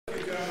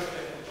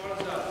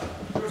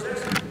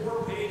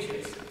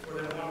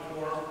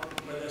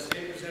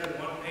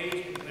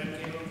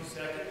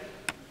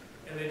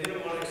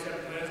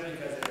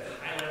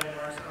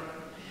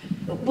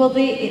Well,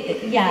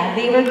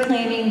 they were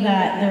claiming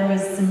that there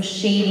was some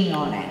shading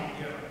on it.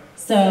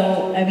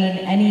 So, I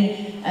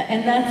mean,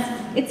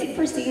 it's a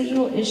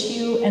procedural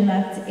issue, and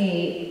that's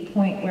a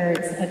point where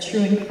it's a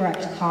true and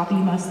correct copy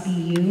must be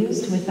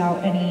used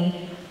without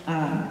any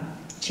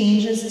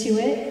changes to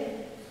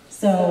it.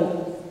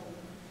 So,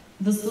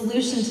 the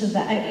solution to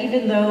that,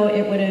 even though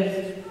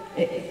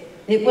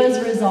it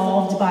was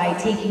resolved by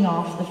taking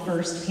off the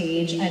first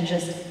page and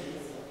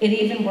it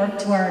even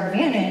worked to our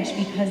advantage,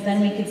 because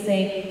then we could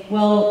say,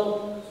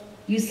 well,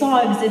 you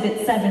saw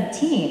Exhibit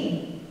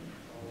 17,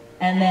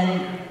 and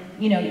then,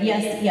 you know,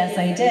 yes,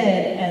 I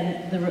did,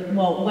 and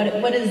well,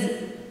 what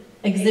is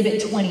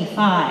Exhibit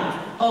 25?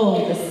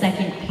 Oh, the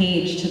second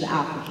page to the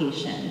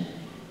application.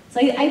 So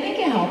I think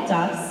it helped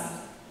us.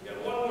 Yeah,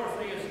 one more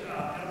thing is,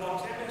 at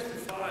about 10 minutes to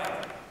 5,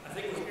 I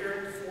think it was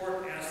Eric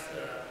Ford asked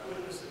the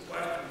witness the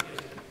question,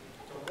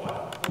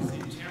 what was the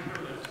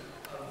temperament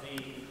of the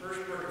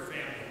Hershberger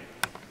family?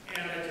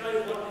 And I tell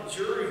you what, the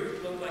jury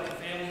looked like a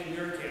family of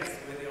meerkats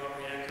the way they all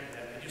reacted to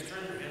that. They just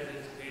turned their heads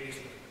as babies.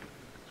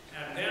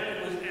 And then it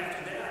was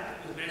after that,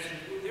 it was mentioned,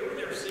 they were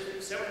there 6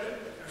 to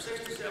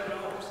 7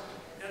 hours,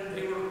 and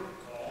they were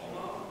calm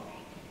up.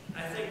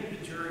 I think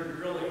the jury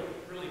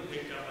really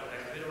picked up on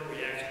that. They don't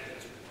react to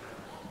this.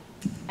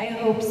 I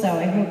hope so.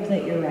 I hope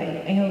that you're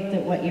right. I hope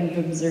that what you've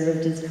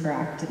observed is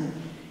correct. And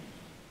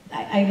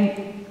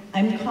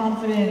I'm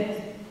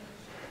confident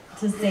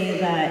to say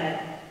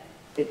that,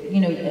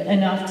 you know,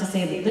 enough to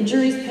say that the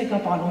juries pick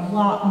up on a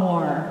lot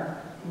more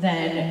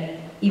than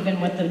even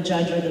what the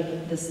judge or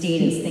the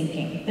state is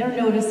thinking. They're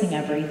noticing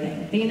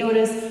everything. They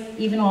notice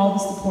even all the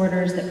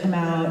supporters that come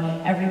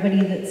out,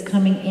 everybody that's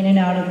coming in and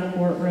out of the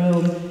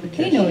courtroom.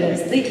 They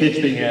notice. The kids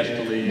being asked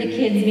to leave. The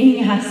kids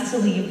being asked to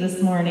leave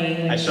this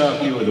morning. I saw a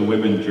few of the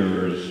women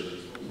jurors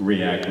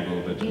react a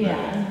little bit to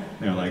that.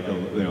 You know, like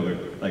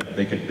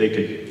they could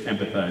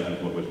empathize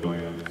with what was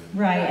going on.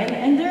 Right,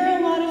 and there are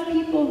a lot of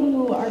people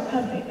who are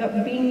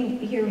being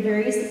here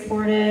very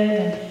supportive,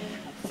 and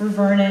for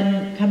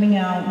Vernon coming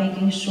out,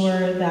 making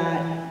sure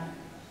that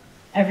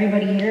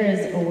everybody here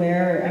is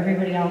aware,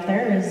 everybody out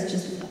there is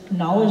just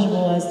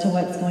knowledgeable as to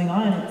what's going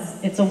on.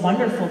 It's a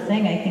wonderful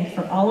thing, I think,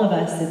 for all of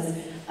us. It's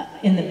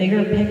in the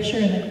bigger picture,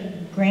 in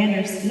the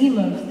grander scheme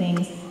of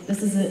things,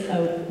 this is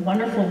a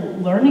wonderful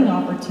learning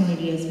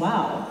opportunity as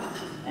well.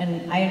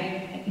 And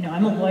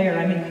I'm a lawyer,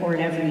 I'm in court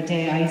every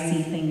day, I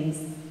see things,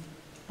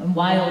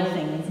 wild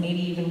things,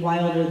 maybe even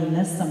wilder than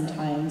this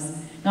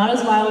sometimes. Not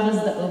as wild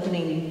as the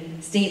opening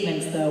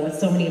statements, though, with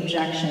so many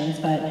objections,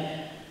 but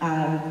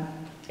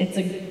it's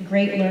a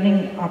great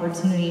learning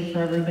opportunity for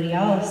everybody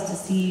else to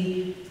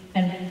see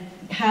and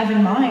have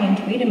in mind,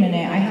 wait a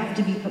minute, I have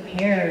to be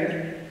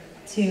prepared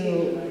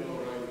to,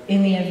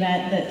 in the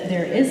event that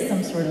there is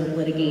some sort of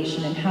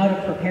litigation, and how to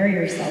prepare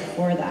yourself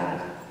for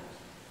that.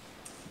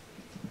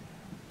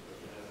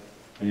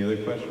 Any other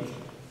questions?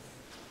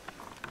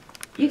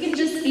 You can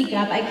just speak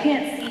up. I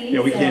can't see.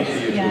 Yeah, we can't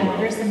see you. Yeah,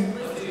 there's some.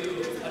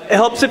 It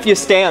helps if you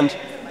stand.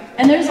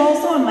 And there's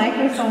also a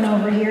microphone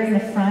over here in the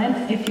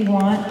front if you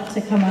want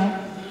to come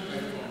up.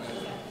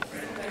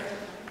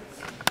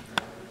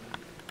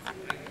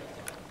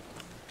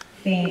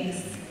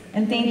 Thanks.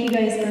 And thank you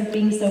guys for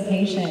being so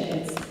patient.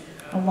 It's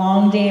a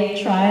long day of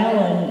trial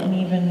and an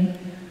even,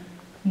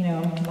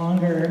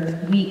 longer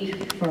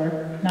week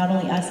for not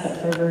only us, but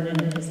for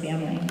Vernon and his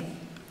family.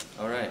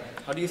 All right.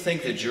 How do you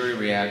think the jury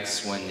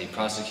reacts when the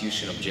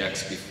prosecution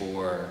objects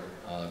before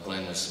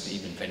Glenn was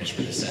even finished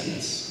with the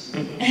sentence?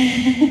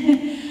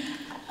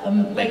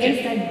 Like I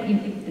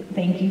said,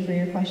 thank you for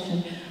your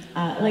question.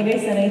 Like I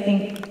said, I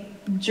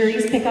think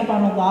juries pick up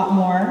on a lot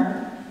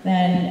more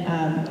than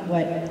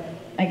what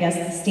I guess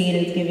the state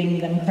is giving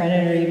them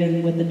credit, or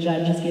even what the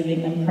judge is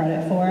giving them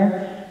credit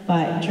for.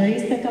 But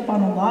juries pick up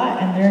on a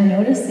lot, and they're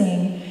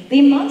noticing.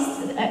 They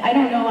must. I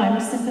don't know. I'm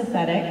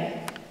sympathetic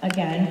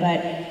again,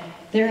 but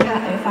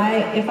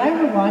if I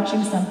were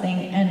watching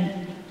something,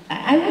 and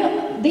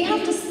they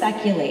have to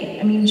speculate.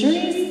 I mean,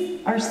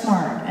 juries are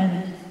smart,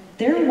 and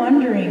they're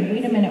wondering,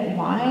 wait a minute,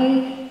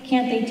 why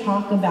can't they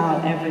talk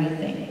about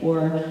everything?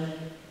 Or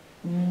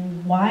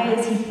why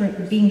is he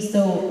being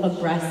so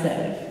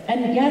aggressive?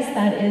 And yes,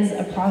 that is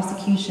a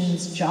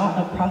prosecutor's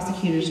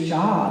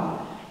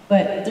job,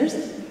 but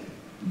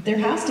there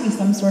has to be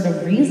some sort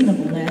of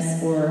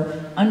reasonableness or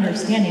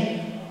understanding.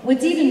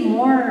 What's even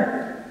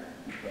more,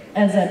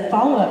 as a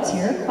follow-up to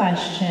your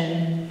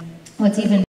question, what's even